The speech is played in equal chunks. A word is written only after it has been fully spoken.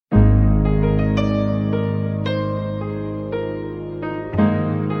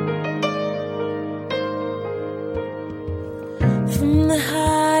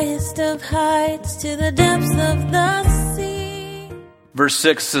with heights to the depths of the sea. Verse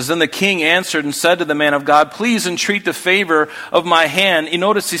 6 says, Then the king answered and said to the man of God, Please entreat the favor of my hand. You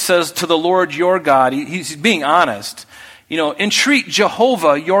notice he says, to the Lord your God. He's being honest. Entreat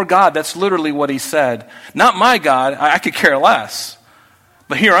Jehovah your God. That's literally what he said. Not my God. I could care less.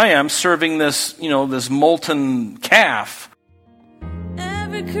 But here I am serving this, this molten calf.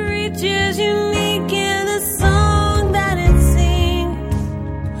 Every creature's unique in the song that it sings,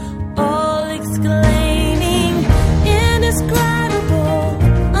 all exclaiming, indescribable,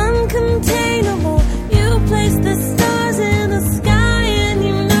 uncontainable. You place the stars in the sky and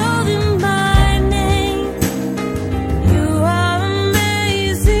you know them by name. You are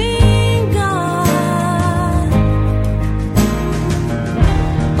amazing, God.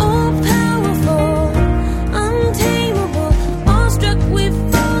 All powerful, untamable, awestruck we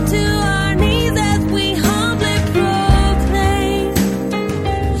fall to our knees as we humbly proclaim.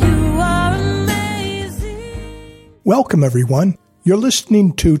 You are amazing. Welcome, everyone. You're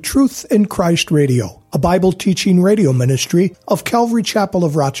listening to Truth in Christ Radio, a Bible teaching radio ministry of Calvary Chapel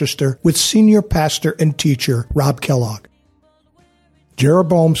of Rochester with senior pastor and teacher Rob Kellogg.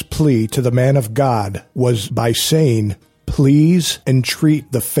 Jeroboam's plea to the man of God was by saying, Please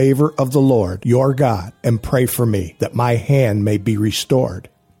entreat the favor of the Lord your God and pray for me, that my hand may be restored.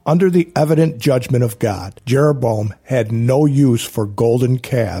 Under the evident judgment of God, Jeroboam had no use for golden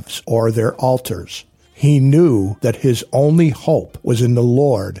calves or their altars. He knew that his only hope was in the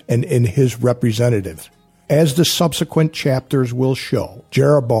Lord and in his representative. As the subsequent chapters will show,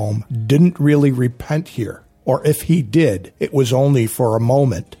 Jeroboam didn't really repent here, or if he did, it was only for a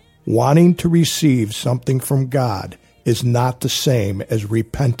moment. Wanting to receive something from God is not the same as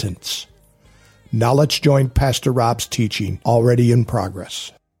repentance. Now let's join Pastor Rob's teaching, already in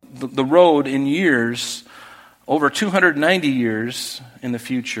progress. The road in years, over 290 years in the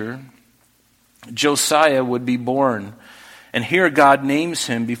future, Josiah would be born. And here God names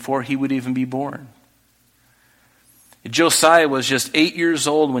him before he would even be born. Josiah was just 8 years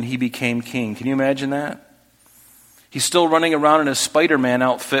old when he became king. Can you imagine that? He's still running around in his Spider-Man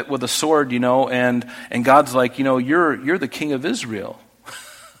outfit with a sword, and God's like, you're the king of Israel.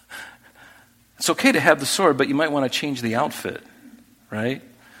 It's okay to have the sword, but you might want to change the outfit, right?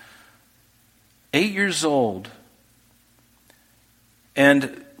 8 years old.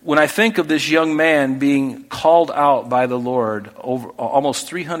 And when I think of this young man being called out by the Lord over almost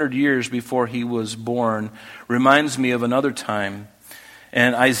 300 years before he was born, reminds me of another time.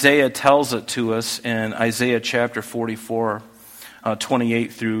 And Isaiah tells it to us in Isaiah chapter 44,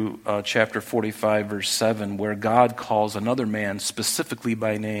 28 through chapter 45, verse 7, where God calls another man specifically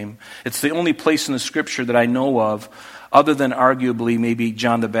by name. It's the only place in the scripture that I know of, other than arguably maybe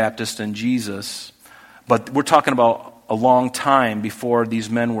John the Baptist and Jesus. But we're talking about a long time before these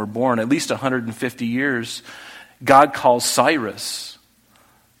men were born, at least 150 years. God calls Cyrus,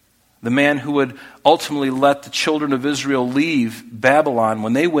 the man who would ultimately let the children of Israel leave Babylon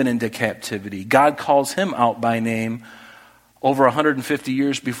when they went into captivity. God calls him out by name over 150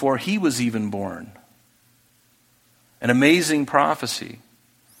 years before he was even born. An amazing prophecy.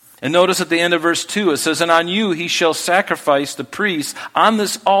 And notice at the end of verse 2, it says, And on you he shall sacrifice the priests on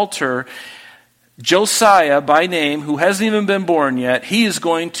this altar. Josiah, by name, who hasn't even been born yet, he is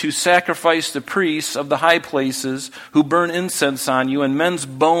going to sacrifice the priests of the high places who burn incense on you, and men's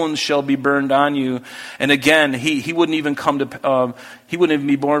bones shall be burned on you. And again, he wouldn't even he wouldn't even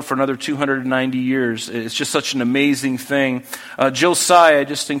be born for another 290 years. It's just such an amazing thing. Josiah,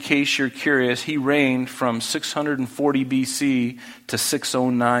 just in case you're curious, he reigned from 640 BC to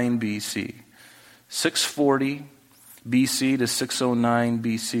 609 BC. 640 BC to 609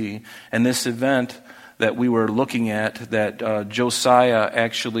 BC. And this event that we were looking at, that Josiah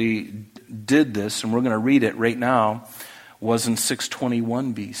actually did this, and we're going to read it right now, was in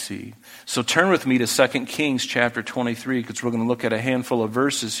 621 BC. So turn with me to 2 Kings chapter 23, because we're going to look at a handful of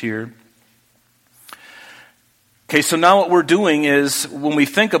verses here. Okay, so now what we're doing is, when we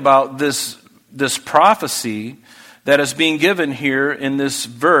think about this prophecy that is being given here in this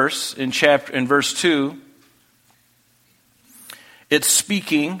verse, in verse 2, it's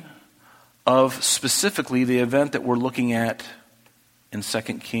speaking of specifically the event that we're looking at in 2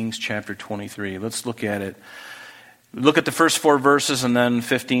 Kings chapter 23. Let's look at it. Look at the first 4 verses and then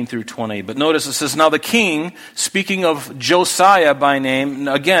 15 through 20. But notice it says, Now the king, speaking of Josiah by name,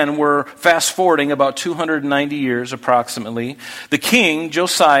 again, we're fast forwarding about 290 years approximately. The king,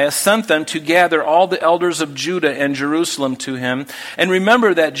 Josiah, sent them to gather all the elders of Judah and Jerusalem to him. And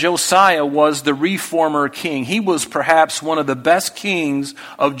remember that Josiah was the reformer king. He was perhaps one of the best kings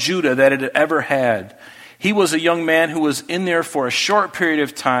of Judah that it ever had. He was a young man who was in there for a short period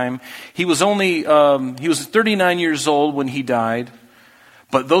of time. He was 39 years old when he died.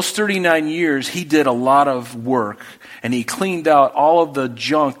 But those 39 years, he did a lot of work. And he cleaned out all of the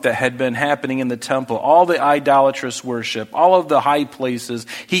junk that had been happening in the temple, all the idolatrous worship, all of the high places.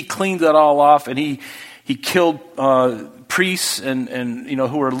 He cleaned it all off, and he killed priests and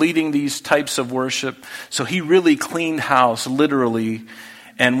who were leading these types of worship. So he really cleaned house, literally.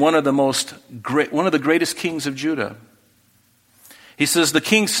 And one of the greatest kings of Judah. He says, the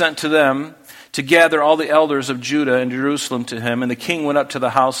king sent to them to gather all the elders of Judah and Jerusalem to him. And the king went up to the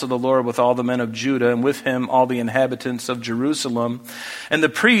house of the Lord with all the men of Judah, and with him all the inhabitants of Jerusalem, and the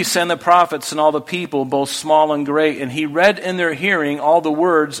priests and the prophets and all the people, both small and great. And he read in their hearing all the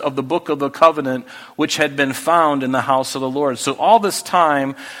words of the book of the covenant, which had been found in the house of the Lord. So all this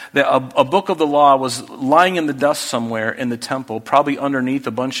time, a book of the law was lying in the dust somewhere in the temple, probably underneath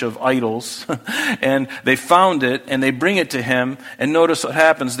a bunch of idols. And they found it, and they bring it to him. And notice what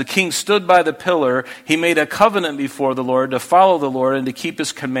happens. The king stood by the pillar. He made a covenant before the Lord to follow the Lord and to keep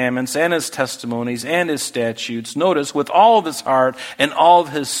his commandments and his testimonies and his statutes. Notice, with all of his heart and all of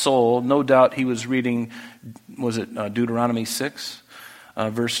his soul. No doubt he was reading, Deuteronomy 6,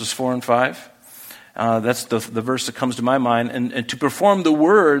 verses 4 and 5? That's the verse that comes to my mind. And to perform the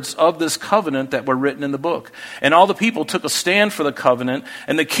words of this covenant that were written in the book. And all the people took a stand for the covenant.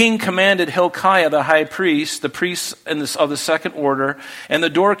 And the king commanded Hilkiah the high priest, the priests of the second order, and the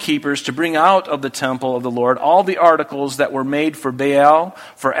doorkeepers to bring out of the temple of the Lord all the articles that were made for Baal,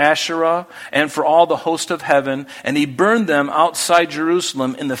 for Asherah, and for all the host of heaven. And he burned them outside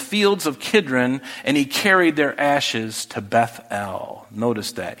Jerusalem in the fields of Kidron, and he carried their ashes to Bethel.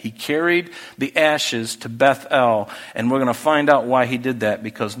 Notice that. He carried the ashes to Bethel. And we're going to find out why he did that,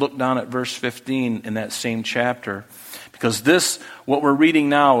 because look down at verse 15 in that same chapter. Because what we're reading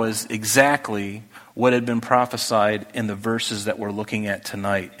now is exactly what had been prophesied in the verses that we're looking at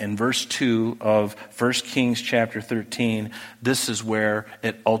tonight. In verse 2 of 1 Kings chapter 13, this is where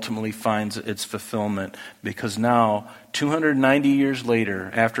it ultimately finds its fulfillment. Because now, 290 years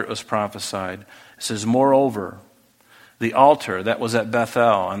later, after it was prophesied, it says, moreover, the altar that was at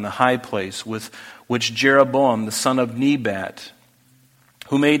Bethel and the high place with which Jeroboam the son of Nebat,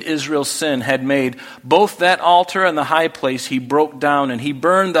 who made Israel sin, had made, both that altar and the high place he broke down, and he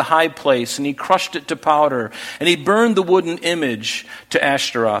burned the high place, and he crushed it to powder, and he burned the wooden image to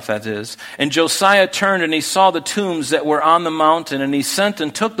Ashtaroth, that is. And Josiah turned, and he saw the tombs that were on the mountain, and he sent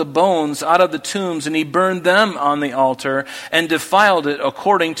and took the bones out of the tombs, and he burned them on the altar, and defiled it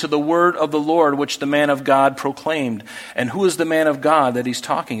according to the word of the Lord, which the man of God proclaimed. And who is the man of God that he's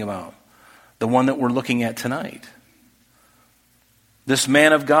talking about? The one that we're looking at tonight. This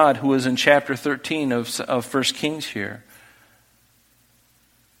man of God who is in chapter 13 of 1 Kings here.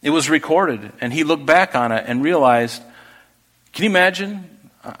 It was recorded, and he looked back on it and realized, can you imagine?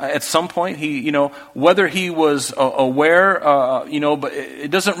 At some point, whether he was aware, but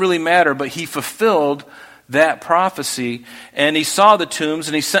it doesn't really matter, but he fulfilled that prophecy, and he saw the tombs,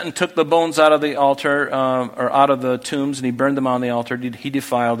 and he sent and took the bones out of the altar, or out of the tombs, and he burned them on the altar. He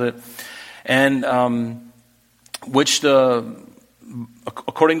defiled it, and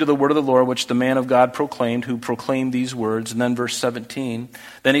according to the word of the Lord, which the man of God proclaimed, who proclaimed these words. And then verse 17,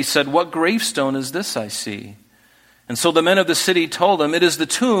 then he said, what gravestone is this I see? And so the men of the city told him, it is the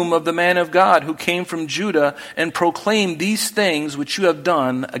tomb of the man of God who came from Judah and proclaimed these things which you have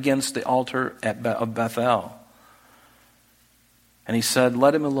done against the altar of Bethel. And he said,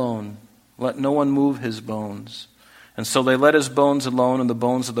 let him alone. Let no one move his bones. And so they let his bones alone and the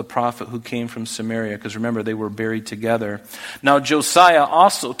bones of the prophet who came from Samaria, because remember, they were buried together. Now Josiah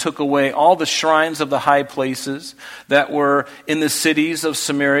also took away all the shrines of the high places that were in the cities of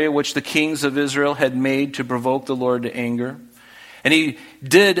Samaria, which the kings of Israel had made to provoke the Lord to anger. And he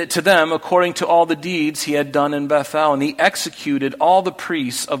did to them according to all the deeds he had done in Bethel. And he executed all the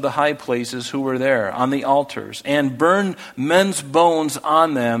priests of the high places who were there on the altars, and burned men's bones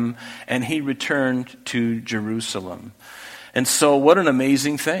on them, and he returned to Jerusalem. And so what an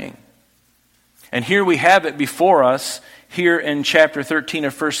amazing thing. And here we have it before us, here in chapter 13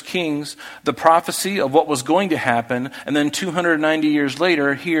 of 1 Kings, the prophecy of what was going to happen. And then 290 years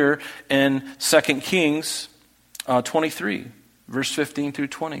later, here in 2 Kings 23. Verse 15 through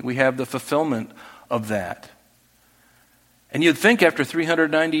 20, we have the fulfillment of that. And you'd think after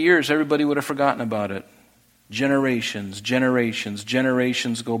 390 years, everybody would have forgotten about it. Generations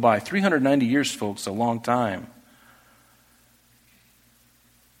go by. 390 years, folks, a long time.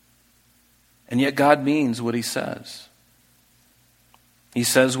 And yet God means what he says. He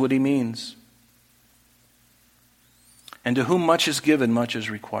says what he means. And to whom much is given, much is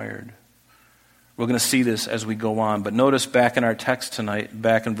required. We're going to see this as we go on. But notice back in our text tonight,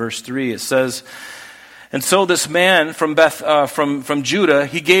 back in verse 3, it says, "And so this man from Judah,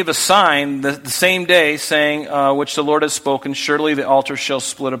 he gave a sign the same day, saying, which the Lord has spoken, surely the altar shall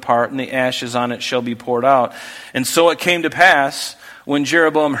split apart, and the ashes on it shall be poured out. And so it came to pass, when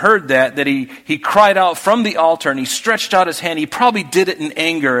Jeroboam heard that he cried out from the altar, and he stretched out his hand. He probably did it in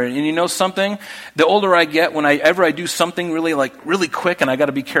anger. And you know something? The older I get, whenever I do something really quick, and I got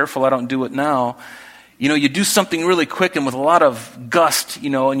to be careful I don't do it now. You know, you do something really quick and with a lot of gust,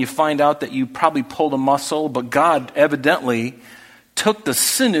 and you find out that you probably pulled a muscle, but God evidently took the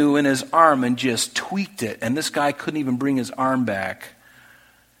sinew in his arm and just tweaked it. And this guy couldn't even bring his arm back.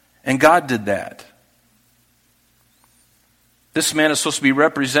 And God did that. This man is supposed to be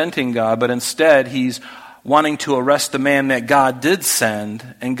representing God, but instead he's wanting to arrest the man that God did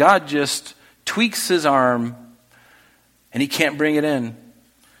send, and God just tweaks his arm, and he can't bring it in.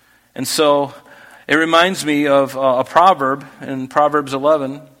 And so it reminds me of a proverb in Proverbs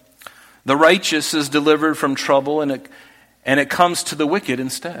 11. The righteous is delivered from trouble, and it comes to the wicked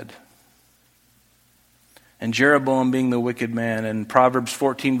instead. And Jeroboam being the wicked man. In Proverbs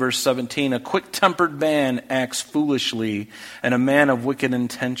 14 verse 17, a quick-tempered man acts foolishly, and a man of wicked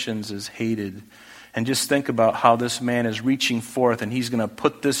intentions is hated. And just think about how this man is reaching forth, and he's going to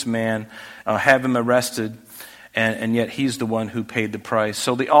put this man, have him arrested, and yet he's the one who paid the price.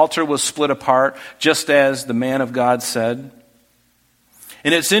 So the altar was split apart, just as the man of God said.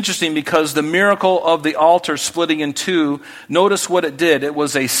 And it's interesting because the miracle of the altar splitting in two, notice what it did. It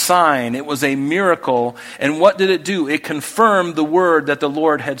was a sign. It was a miracle. And what did it do? It confirmed the word that the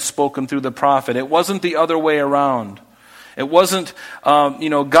Lord had spoken through the prophet. It wasn't the other way around. It wasn't,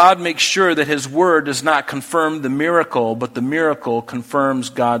 God makes sure that his word does not confirm the miracle, but the miracle confirms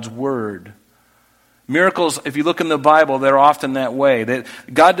God's word. Miracles, if you look in the Bible, they're often that way. That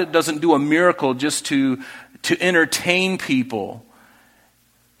God doesn't do a miracle just to entertain people.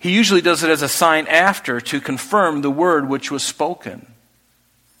 He usually does it as a sign after to confirm the word which was spoken.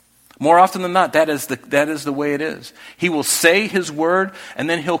 More often than not, that is the way it is. He will say his word, and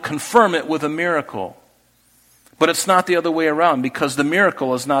then he'll confirm it with a miracle. But it's not the other way around, because the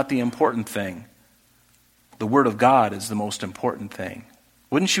miracle is not the important thing. The word of God is the most important thing.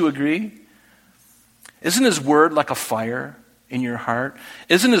 Wouldn't you agree? Isn't his word like a fire in your heart?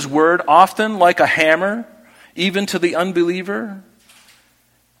 Isn't his word often like a hammer, even to the unbeliever?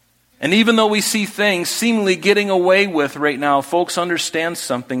 And even though we see things seemingly getting away with right now, folks understand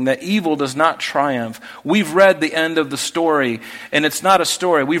something, that evil does not triumph. We've read the end of the story, and it's not a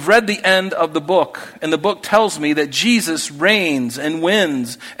story. We've read the end of the book, and the book tells me that Jesus reigns and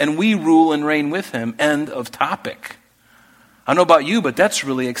wins, and we rule and reign with him. End of topic. I don't know about you, but that's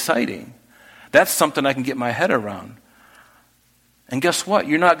really exciting. That's something I can get my head around. And guess what?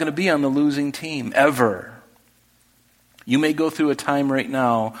 You're not going to be on the losing team, ever. You may go through a time right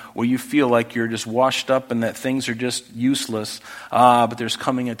now where you feel like you're just washed up and that things are just useless. But there's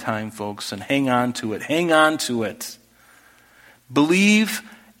coming a time, folks, and hang on to it. Hang on to it. Believe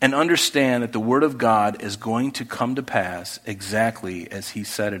and understand that the Word of God is going to come to pass exactly as He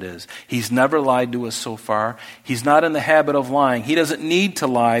said it is. He's never lied to us so far. He's not in the habit of lying. He doesn't need to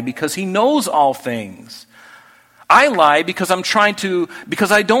lie because He knows all things. I lie because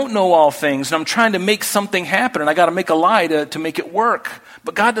because I don't know all things, and I'm trying to make something happen, and I got to make a lie to make it work.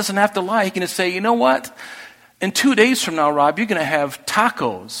 But God doesn't have to lie. He can just say, you know what? In 2 days from now, Rob, you're going to have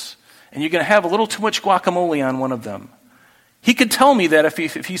tacos, and you're going to have a little too much guacamole on one of them. He could tell me that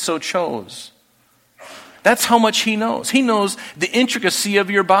if he so chose. That's how much He knows. He knows the intricacy of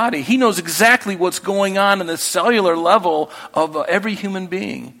your body. He knows exactly what's going on the cellular level of every human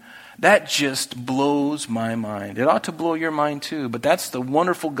being. That just blows my mind. It ought to blow your mind too, but that's the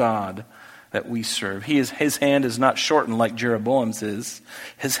wonderful God that we serve. His hand is not shortened like Jeroboam's is.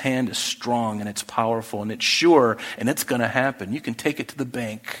 His hand is strong and it's powerful and it's sure and it's going to happen. You can take it to the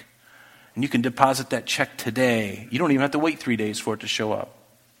bank and you can deposit that check today. You don't even have to wait 3 days for it to show up.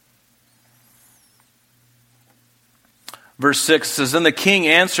 Verse 6 says, Then the king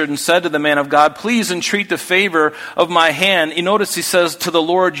answered and said to the man of God, Please entreat the favor of my hand. You notice he says, to the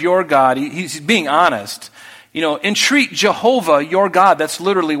Lord your God. He's being honest. Entreat Jehovah your God. That's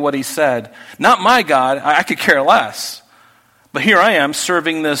literally what he said. Not my God. I could care less. But here I am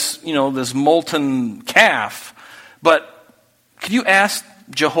serving this, this molten calf. But could you ask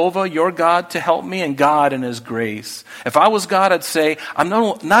Jehovah your God to help me? And God in his grace. If I was God, I'd say, I'm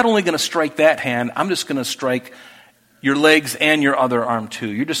not only going to strike that hand, I'm just going to strike your legs and your other arm too.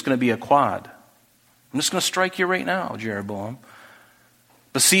 You're just going to be a quad. I'm just going to strike you right now, Jeroboam.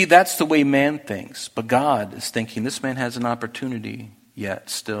 But see, that's the way man thinks. But God is thinking this man has an opportunity yet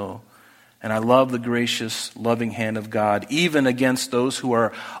still And I love the gracious, loving hand of God, even against those who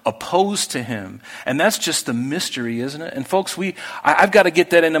are opposed to him. And that's just the mystery, isn't it? And folks, I've got to get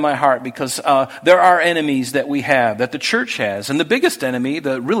that into my heart, because there are enemies that we have, that the church has. And the biggest enemy,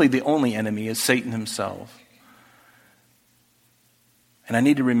 really the only enemy, is Satan himself. And I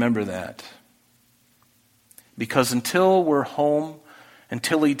need to remember that. Because until we're home,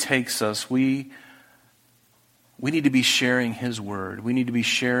 until he takes us, we need to be sharing his word. We need to be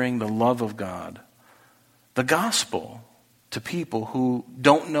sharing the love of God, the gospel, to people who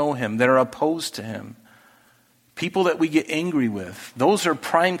don't know him, that are opposed to him, people that we get angry with. Those are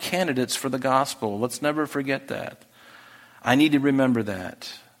prime candidates for the gospel. Let's never forget that. I need to remember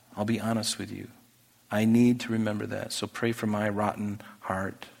that. I'll be honest with you. I need to remember that. So pray for my rotten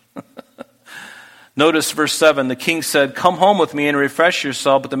heart. Notice verse 7, the king said, "Come home with me and refresh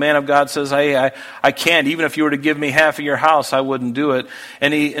yourself." But the man of God says, I can't. Even if you were to give me half of your house, I wouldn't do it.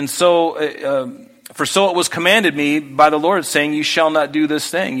 For so it was commanded me by the Lord, saying, "You shall not do this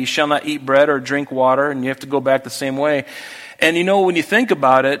thing. You shall not eat bread or drink water." And you have to go back the same way. And you know, when you think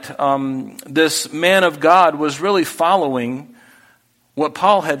about it, this man of God was really following what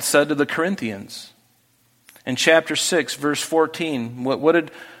Paul had said to the Corinthians. In chapter 6, verse 14, what did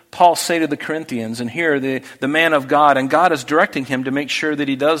Paul say to the Corinthians? And here, the man of God, and God is directing him to make sure that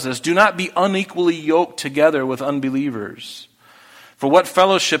he does this. "Do not be unequally yoked together with unbelievers. For what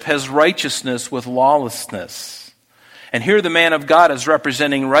fellowship has righteousness with lawlessness?" And here the man of God is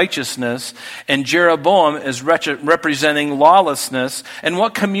representing righteousness, and Jeroboam is representing lawlessness. And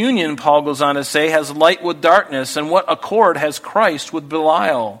what communion, Paul goes on to say, has light with darkness? And what accord has Christ with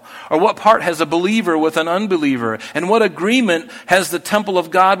Belial? Or what part has a believer with an unbeliever? And what agreement has the temple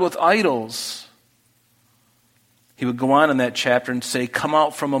of God with idols? He would go on in that chapter and say, "Come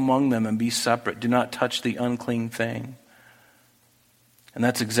out from among them and be separate. Do not touch the unclean thing." And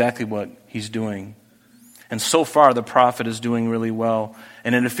that's exactly what he's doing. And so far, the prophet is doing really well.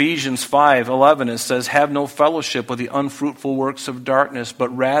 And in Ephesians 5:11, it says, "Have no fellowship with the unfruitful works of darkness, but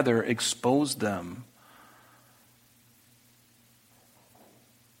rather expose them."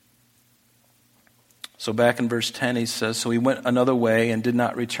 So back in verse 10, he says, "So he went another way and did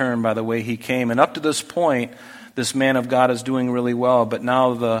not return by the way he came." And up to this point, this man of God is doing really well. But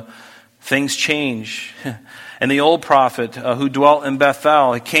now the things change. And the old prophet who dwelt in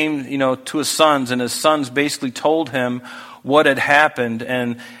Bethel, he came, to his sons, and his sons basically told him what had happened.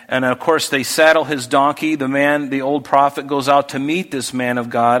 And of course, they saddle his donkey. The old prophet goes out to meet this man of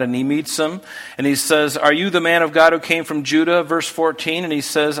God, and he meets him. And he says, "Are you the man of God who came from Judah?" Verse 14, and he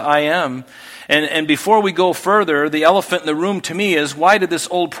says, "I am." And before we go further, the elephant in the room to me is, why did this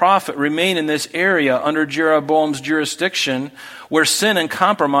old prophet remain in this area under Jeroboam's jurisdiction where sin and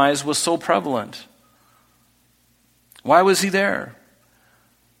compromise was so prevalent? Why was he there?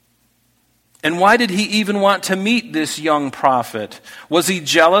 And why did he even want to meet this young prophet? Was he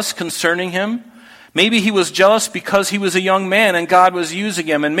jealous concerning him? Maybe he was jealous because he was a young man and God was using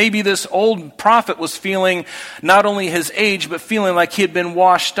him. And maybe this old prophet was feeling not only his age, but feeling like he had been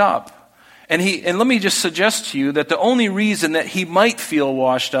washed up. And let me just suggest to you that the only reason that he might feel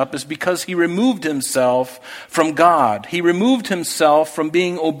washed up is because he removed himself from God. He removed himself from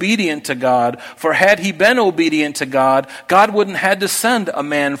being obedient to God. For had he been obedient to God, God wouldn't have had to send a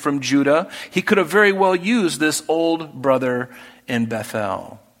man from Judah. He could have very well used this old brother in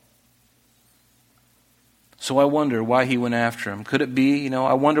Bethel. So I wonder why he went after him. Could it be,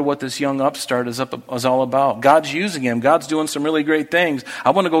 I wonder what this young upstart is all about. God's using him. God's doing some really great things.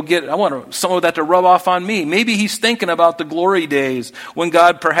 I want some of that to rub off on me. Maybe he's thinking about the glory days when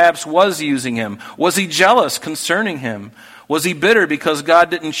God perhaps was using him. Was he jealous concerning him? Was he bitter because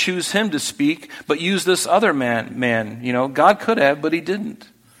God didn't choose him to speak, but used this other man? God could have, but he didn't.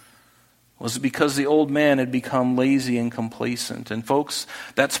 Was it because the old man had become lazy and complacent? And folks,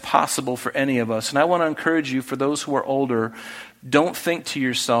 that's possible for any of us. And I want to encourage you, for those who are older, don't think to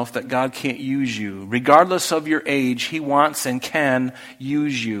yourself that God can't use you. Regardless of your age, he wants and can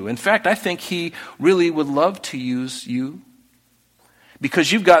use you. In fact, I think he really would love to use you,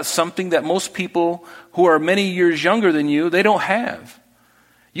 because you've got something that most people who are many years younger than you, they don't have.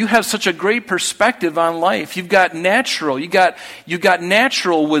 You have such a great perspective on life. You've got natural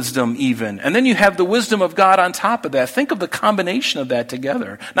wisdom even. And then you have the wisdom of God on top of that. Think of the combination of that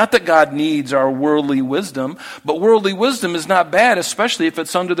together. Not that God needs our worldly wisdom, but worldly wisdom is not bad, especially if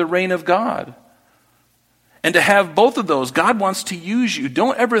it's under the reign of God. And to have both of those, God wants to use you.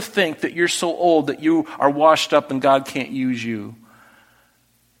 Don't ever think that you're so old that you are washed up and God can't use you.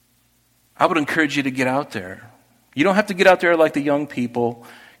 I would encourage you to get out there. You don't have to get out there like the young people,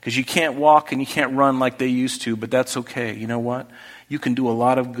 because you can't walk and you can't run like they used to, but that's okay. You know what? You can do a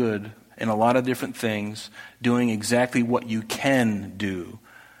lot of good in a lot of different things, doing exactly what you can do.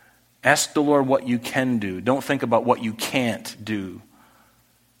 Ask the Lord what you can do. Don't think about what you can't do.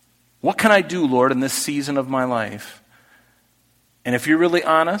 What can I do, Lord, in this season of my life? And if you're really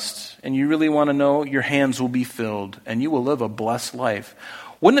honest and you really want to know, your hands will be filled and you will live a blessed life.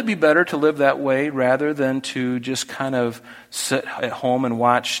 Wouldn't it be better to live that way rather than to just kind of sit at home and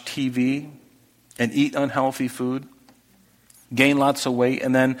watch TV and eat unhealthy food, gain lots of weight,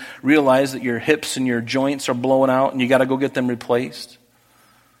 and then realize that your hips and your joints are blowing out and you got to go get them replaced?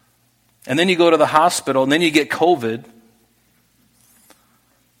 And then you go to the hospital and then you get COVID.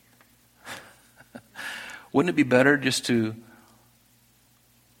 Wouldn't it be better just to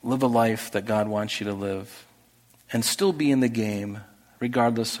live a life that God wants you to live and still be in the game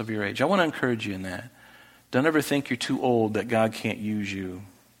regardless of your age? I want to encourage you in that. Don't ever think you're too old that God can't use you.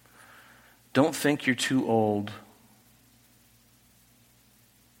 Don't think you're too old.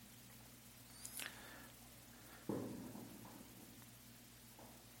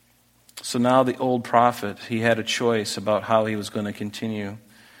 So now the old prophet, he had a choice about how he was going to continue.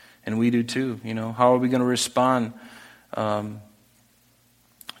 And we do too. How are we going to respond to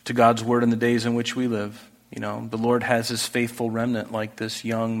God's word in the days in which we live? The Lord has his faithful remnant like this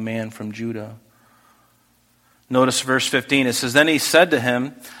young man from Judah. Notice verse 15. It says, then he said to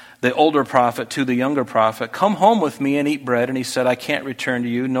him, the older prophet to the younger prophet, come home with me and eat bread. And he said, I can't return to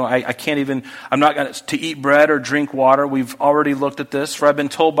you. No, I can't even, I'm not going to eat bread or drink water. We've already looked at this, for I've been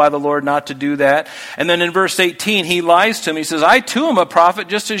told by the Lord not to do that. And then in verse 18, he lies to him. He says, I too am a prophet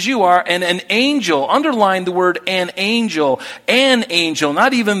just as you are, and an angel. Underline the word an angel,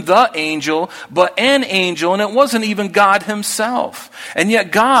 not even the angel, but an angel. And it wasn't even God himself. And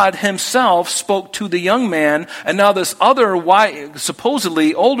yet God himself spoke to the young man, and now this other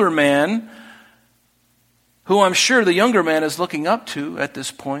supposedly older man, who I'm sure the younger man is looking up to at this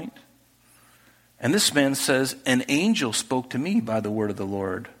point. And this man says, an angel spoke to me by the word of the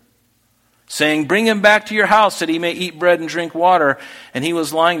Lord, saying, bring him back to your house that he may eat bread and drink water. And he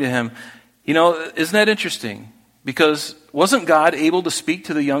was lying to him. Isn't that interesting? Because wasn't God able to speak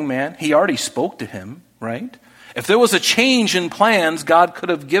to the young man? He already spoke to him, right? If there was a change in plans, God could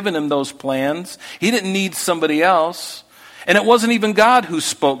have given him those plans. He didn't need somebody else. And it wasn't even God who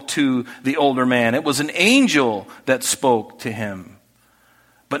spoke to the older man. It was an angel that spoke to him.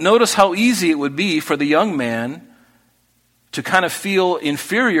 But notice how easy it would be for the young man to kind of feel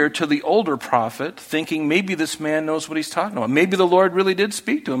inferior to the older prophet, thinking maybe this man knows what he's talking about. Maybe the Lord really did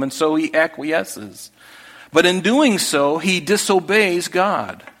speak to him, and so he acquiesces. But in doing so, he disobeys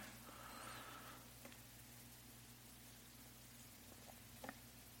God.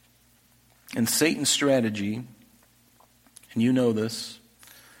 And Satan's strategy, and you know this,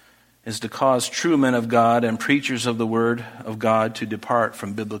 is to cause true men of God and preachers of the word of God to depart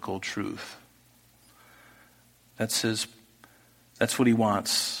from biblical truth. That's what he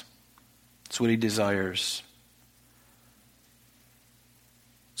wants. That's what he desires.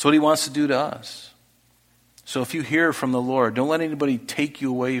 It's what he wants to do to us. So if you hear from the Lord, don't let anybody take you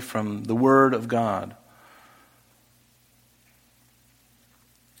away from the word of God.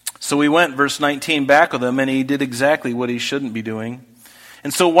 So we went, verse 19, back with him, and he did exactly what he shouldn't be doing.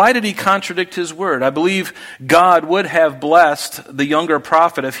 And so why did he contradict his word? I believe God would have blessed the younger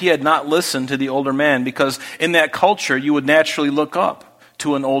prophet if he had not listened to the older man, because in that culture you would naturally look up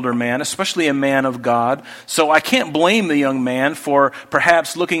to an older man, especially a man of God. So I can't blame the young man for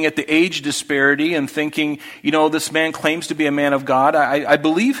perhaps looking at the age disparity and thinking, this man claims to be a man of God. I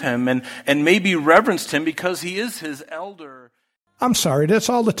believe him and maybe reverenced him because he is his elder. I'm sorry, that's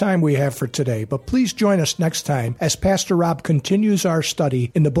all the time we have for today, but please join us next time as Pastor Rob continues our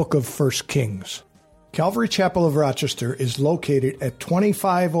study in the book of 1 Kings. Calvary Chapel of Rochester is located at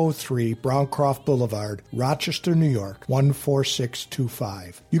 2503 Browncroft Boulevard, Rochester, New York,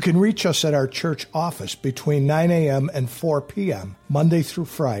 14625. You can reach us at our church office between 9 a.m. and 4 p.m., Monday through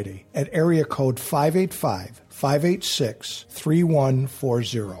Friday, at area code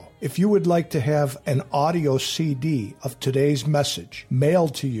 585-586-3140. If you would like to have an audio CD of today's message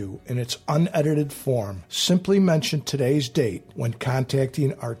mailed to you in its unedited form, simply mention today's date when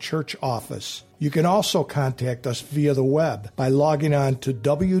contacting our church office. You can also contact us via the web by logging on to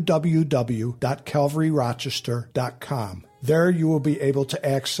www.calvaryrochester.com. There you will be able to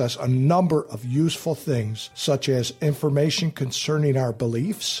access a number of useful things, such as information concerning our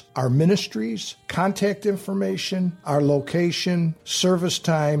beliefs, our ministries, contact information, our location, service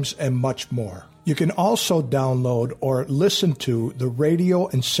times, and much more. You can also download or listen to the radio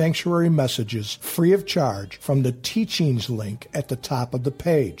and sanctuary messages free of charge from the teachings link at the top of the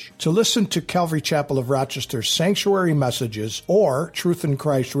page. To listen to Calvary Chapel of Rochester's sanctuary messages or Truth in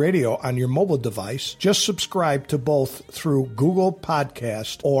Christ Radio on your mobile device, just subscribe to both through Google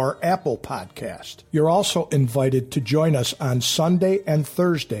Podcast or Apple Podcast. You're also invited to join us on Sunday and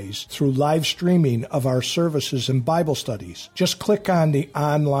Thursdays through live streaming of our services and Bible studies. Just click on the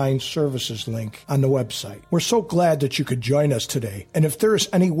online services link on the website. We're so glad that you could join us today. And if there is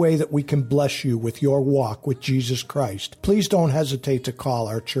any way that we can bless you with your walk with Jesus Christ, please don't hesitate to call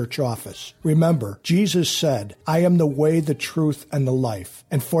our church office. Remember, Jesus said, "I am the way, the truth, and the life.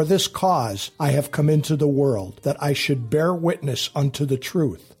 And for this cause I have come into the world, that I should bear witness unto the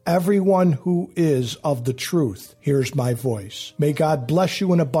truth. Everyone who is of the truth hears my voice." May God bless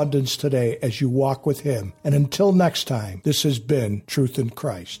you in abundance today as you walk with Him. And until next time, this has been Truth in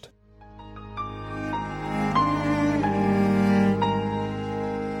Christ.